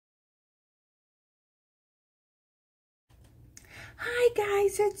Hi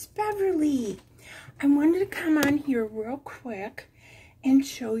guys, it's Beverly. I wanted to come on here real quick and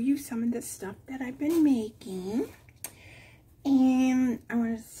show you some of the stuff that I've been making. And I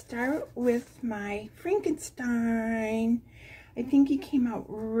want to start with my Frankenstein. I think he came out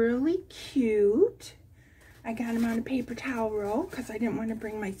really cute. I got him on a paper towel roll because I didn't want to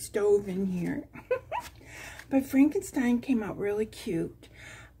bring my stove in here. But Frankenstein came out really cute.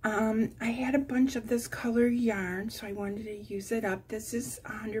 I had a bunch of this color yarn, so I wanted to use it up. This is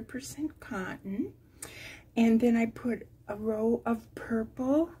 100% cotton. And then I put a row of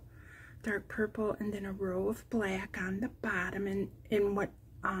purple, dark purple, and then a row of black on the bottom in what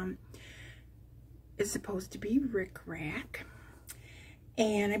is supposed to be rickrack.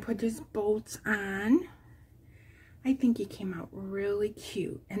 And I put his bolts on. I think he came out really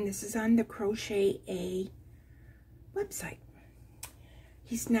cute. And this is on the Crochet website.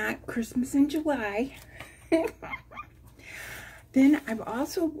 He's not Christmas in July. Then I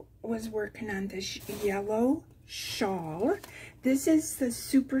also was working on this yellow shawl. This is the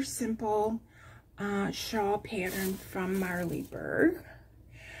super simple shawl pattern from Marleyburg.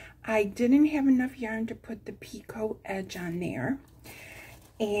 I didn't have enough yarn to put the picot edge on there.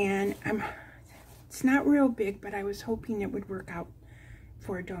 And it's not real big, but I was hoping it would work out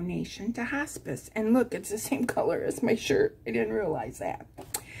for a donation to hospice. And look, it's the same color as my shirt. I didn't realize that.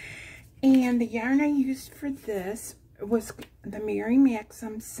 And the yarn I used for this was the Mary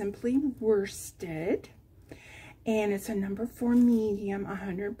Maxim Simply Worsted. And it's a number 4 medium,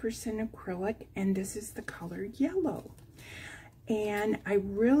 100% acrylic. And this is the color yellow. And I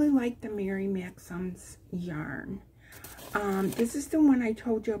really like the Mary Maxim's yarn. This is the one I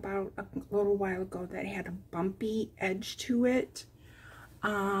told you about a little while ago that had a bumpy edge to it.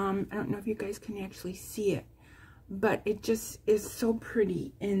 I don't know if you guys can actually see it, but it just is so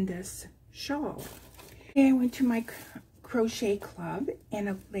pretty in this shawl. And I went to my crochet club and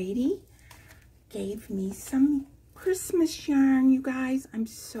a lady gave me some Christmas yarn, you guys. I'm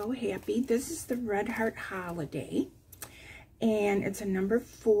so happy. This is the Red Heart Holiday, and it's a number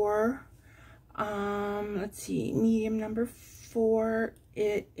 4. Let's see, medium number 4.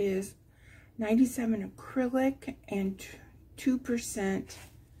 It is 97 acrylic and 2%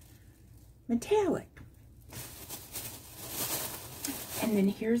 metallic. And then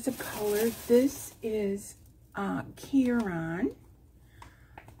here's a color. This is Kieran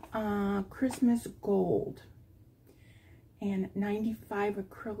Christmas Gold, and 95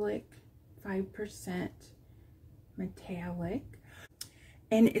 acrylic, 5% metallic.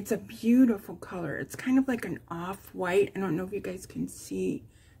 And it's a beautiful color. It's kind of like an off-white. I don't know if you guys can see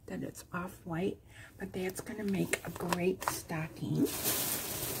that it's off-white, but that's going to make a great stocking.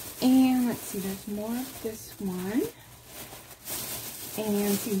 And let's see, there's more of this one.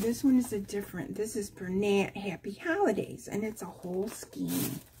 And see, this one is a different, this is Bernat Happy Holidays, and it's a whole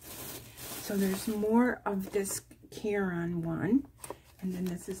skein. So there's more of this Kieran one, and then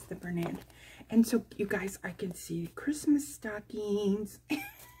this is the Bernat. And so, you guys, I can see Christmas stockings.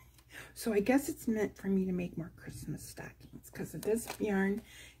 So I guess it's meant for me to make more Christmas stockings because this yarn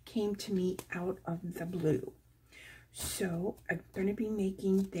came to me out of the blue. So I'm going to be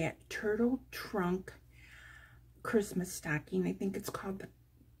making that turtle trunk Christmas stocking. I think it's called the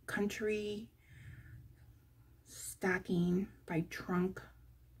Country Stocking by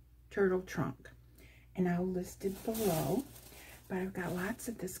Turtle Trunk. And I'll list it below. But I've got lots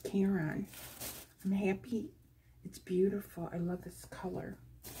of this Kieran. I'm happy. It's beautiful. I love this color.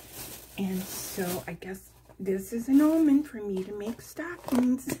 And so I guess this is an omen for me to make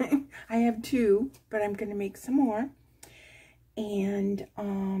stockings. I have 2, but I'm going to make some more. And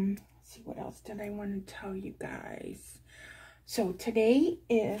let's see, what else did I want to tell you guys? So today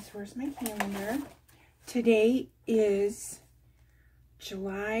is, where's my calendar? Today is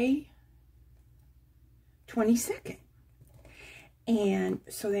July 22nd. And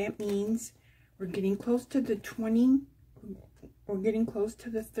so that means we're getting close to the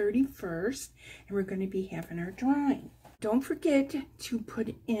 31st, and we're going to be having our drawing. Don't forget to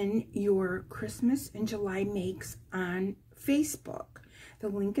put in your Christmas in July makes on Facebook. The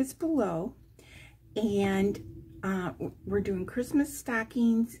link is below, and we're doing Christmas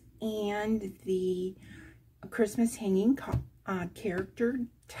stockings and the Christmas hanging character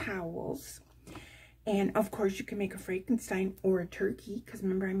towels. And of course you can make a Frankenstein or a turkey, because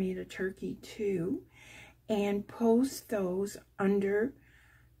remember I made a turkey too. And post those under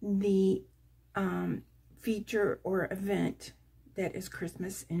the feature or event that is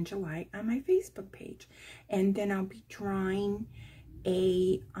Christmas in July on my Facebook page. And then I'll be drawing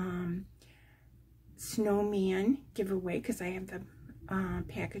a Snowman giveaway, because I have the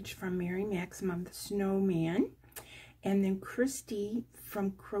package from Mary Maxim of the Snowman. And then Christy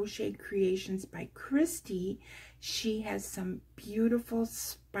from Crochet Creations by Christy, she has some beautiful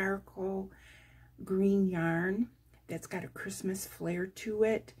sparkle green yarn that's got a Christmas flair to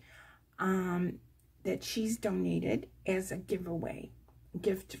it, that she's donated as a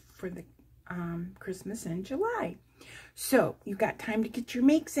gift for the Christmas in July. So you got time to get your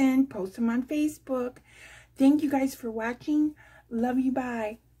makes in, post them on Facebook. Thank you guys for watching. Love you.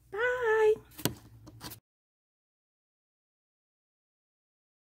 Bye. Bye.